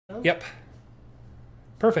Yep.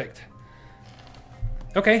 Perfect.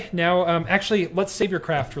 Okay, now, actually, let's save your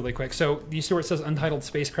craft really quick. So, do you see where it says Untitled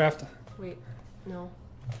Spacecraft? Wait, no.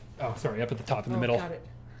 Oh, sorry, up at the top in the middle. Got it.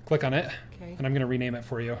 Click on it, Okay. and I'm going to rename it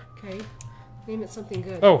for you. Okay. Name it something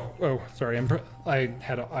good. Oh, sorry. Go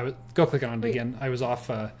click on it Wait. again. I was off.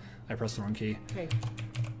 I pressed the wrong key. Okay.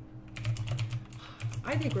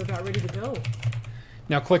 I think we're about ready to go.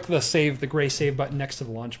 Now click the gray save button next to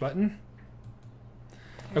the launch button.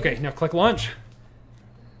 Okay, now click launch.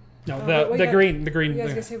 No, the green.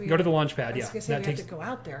 Go to the launch pad. Yeah, that takes. Have to go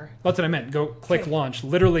out there. That's what I meant. Go click launch.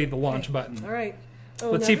 Literally the launch button. All right.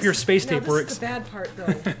 Oh, Let's see if your space tape works. This is the bad part,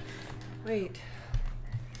 though. Wait.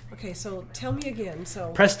 Okay, so tell me again.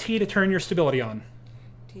 So press T to turn your stability on.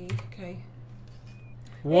 T. Okay.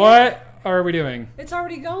 What are we doing? It's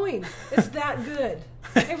already going. It's that good.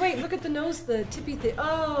 Hey, wait! Look at the nose, the tippy thing.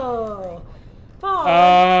 Oh.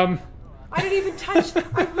 I didn't even touch.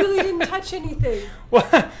 I really didn't touch anything. What?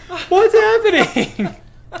 What's happening?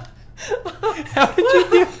 How did you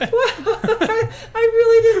do that? I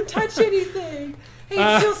really didn't touch anything. Hey,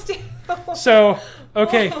 it's still standing. So,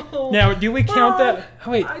 okay. Now, do we count that?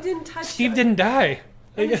 Oh, wait. I didn't touch. Steve didn't die.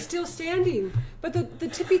 And it's still standing, but the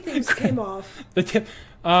tippy things came off. The tip.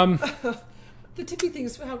 The tippy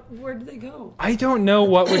things. Where did they go? I don't know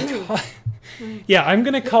what would cause. Yeah, I'm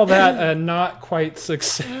gonna call that a not quite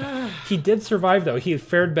success. He did survive though. He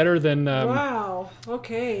fared better than. Wow.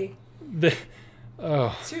 Okay.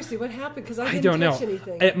 Seriously, what happened? Because I didn't touch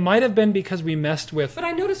anything. It might have been because we messed with. But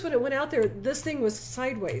I noticed when it went out there, this thing was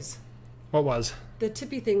sideways. What was? The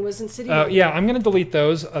tippy thing wasn't sitting. Yeah, I'm gonna delete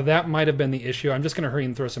those. That might have been the issue. I'm just gonna hurry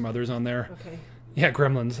and throw some others on there. Okay. Yeah,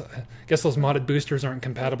 gremlins. I guess those modded boosters aren't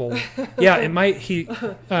compatible. Yeah, it might.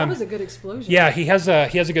 That was a good explosion. Yeah, he has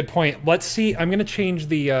a good point. Let's see. I'm gonna change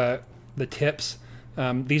the tips.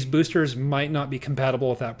 These boosters might not be compatible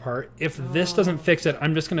with that part. If this doesn't fix it,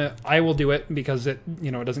 I will do it because it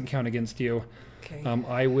doesn't count against you. Okay.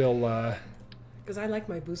 I will. Because I like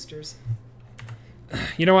my boosters.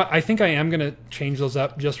 You know what? I think I am going to change those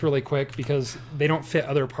up just really quick because they don't fit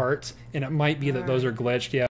other parts, and it might be that those are glitched. Yeah.